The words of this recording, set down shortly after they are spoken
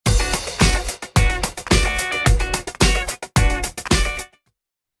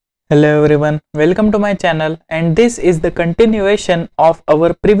Hello everyone, welcome to my channel, and this is the continuation of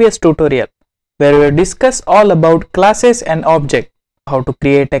our previous tutorial where we discuss all about classes and object, how to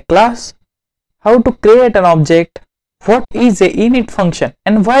create a class, how to create an object, what is a init function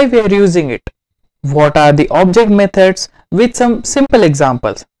and why we are using it, what are the object methods with some simple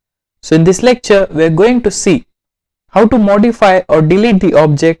examples. So in this lecture we are going to see how to modify or delete the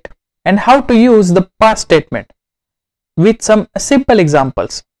object and how to use the pass statement with some simple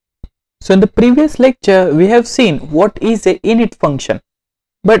examples. So in the previous lecture we have seen what is a init function,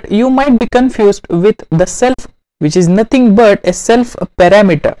 but you might be confused with the self, which is nothing but a self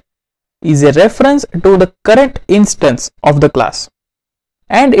parameter, is a reference to the current instance of the class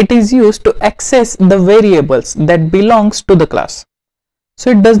and it is used to access the variables that belongs to the class.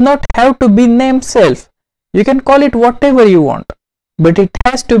 So it does not have to be named self, you can call it whatever you want, but it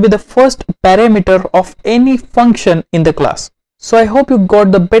has to be the first parameter of any function in the class. So I hope you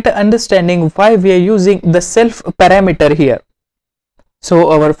got the better understanding why we are using the self parameter here.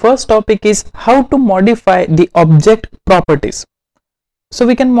 So our first topic is how to modify the object properties. So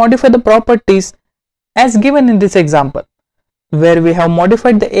we can modify the properties as given in this example, where we have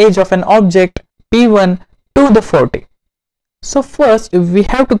modified the age of an object P1 to the 40. So first we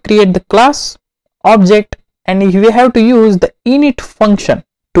have to create the class, object, and we have to use the init function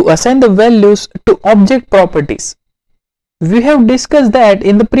to assign the values to object properties. We have discussed that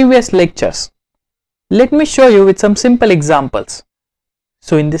in the previous lectures. Let me show you with some simple examples.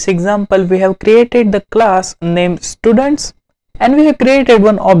 So in this example we have created the class named students and we have created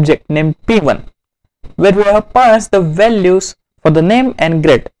one object named P1 where we have passed the values for the name and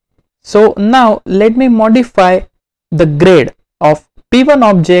grade. So now let me modify the grade of P1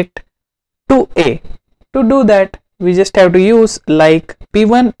 object to A. To do that we just have to use like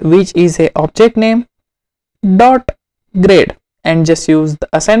P1, which is a object name, dot grade, and just use the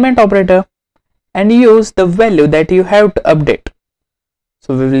assignment operator and use the value that you have to update.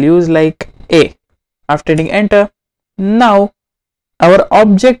 So we will use like A. After hitting enter, now our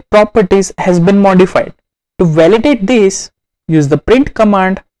object properties has been modified. To validate this, use the print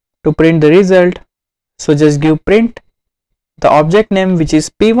command to print the result. So just give print the object name, which is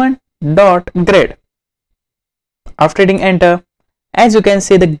P1 dot grade. After hitting enter, as you can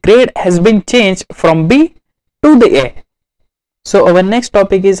see, the grade has been changed from B to the A. So our next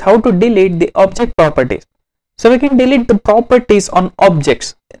topic is how to delete the object properties. So we can delete the properties on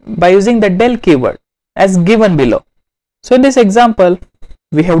objects by using the del keyword as given below. So in this example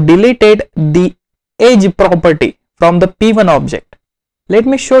we have deleted the age property from the P1 object. Let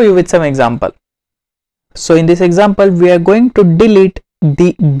me show you with some example. So in this example we are going to delete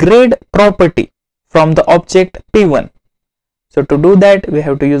the grade property from the object P1. So to do that we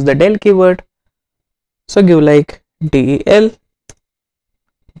have to use the del keyword. So give like del,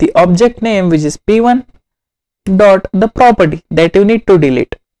 the object name, which is P1 dot the property that you need to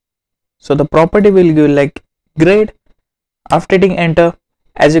delete. So the property will give like grade. After hitting enter,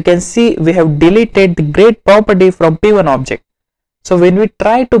 as you can see, we have deleted the grade property from P1 object. So when we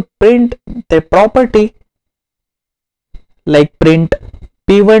try to print the property like print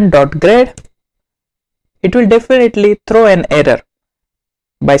P1 dot grade, it will definitely throw an error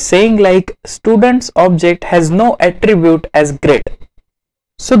by saying like students object has no attribute as grade.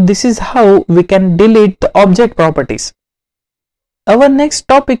 So this is how we can delete the object properties. Our next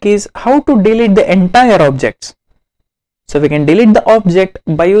topic is how to delete the entire objects. So we can delete the object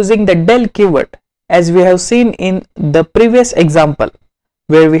by using the del keyword, as we have seen in the previous example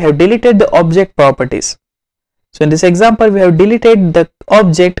where we have deleted the object properties. So in this example we have deleted the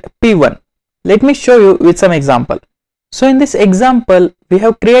object P1. Let me show you with some example. So in this example we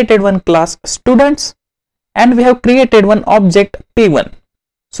have created one class students and we have created one object P1.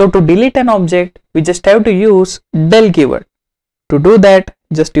 So to delete an object we just have to use del keyword. To do that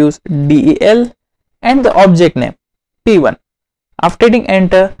just use del and the object name P1. After hitting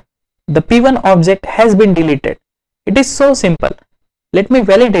enter, the P1 object has been deleted. It is so simple. Let me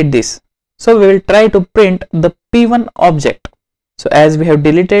validate this. So we will try to print the P1 object. So as we have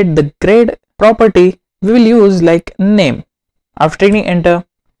deleted the grade property, we will use like name. After hitting enter,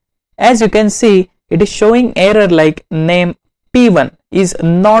 as you can see, it is showing error like name P1 is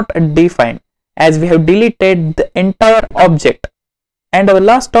not defined, as we have deleted the entire object. And our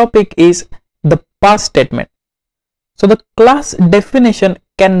last topic is the pass statement. So the class definition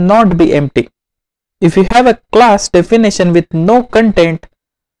cannot be empty. If you have a class definition with no content,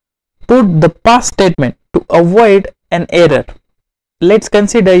 put the pass statement to avoid an error. Let's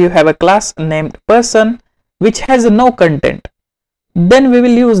consider you have a class named person which has no content. Then we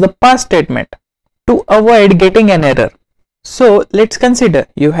will use the pass statement to avoid getting an error. So let's consider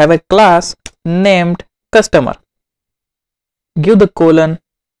you have a class named customer. Give the colon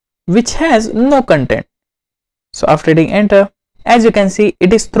which has no content. So after hitting enter, as you can see,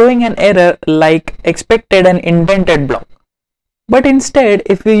 it is throwing an error like expected an indented block. But instead,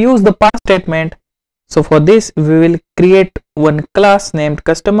 if we use the pass statement, so for this we will create one class named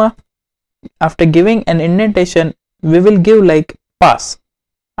customer. After giving an indentation, we will give like pass.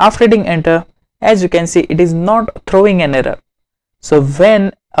 After hitting enter, as you can see, it is not throwing an error. So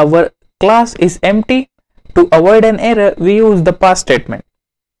when our class is empty, to avoid an error, we use the pass statement.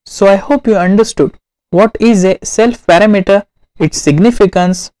 So I hope you understood what is a self parameter, its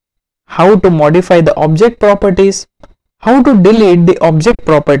significance, how to modify the object properties, how to delete the object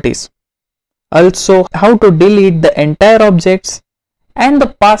properties, also how to delete the entire objects, and the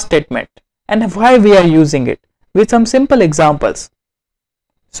pass statement, and why we are using it with some simple examples.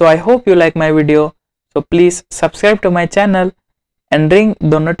 So I hope you like my video. So please subscribe to my channel and ring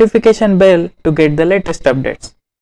the notification bell to get the latest updates.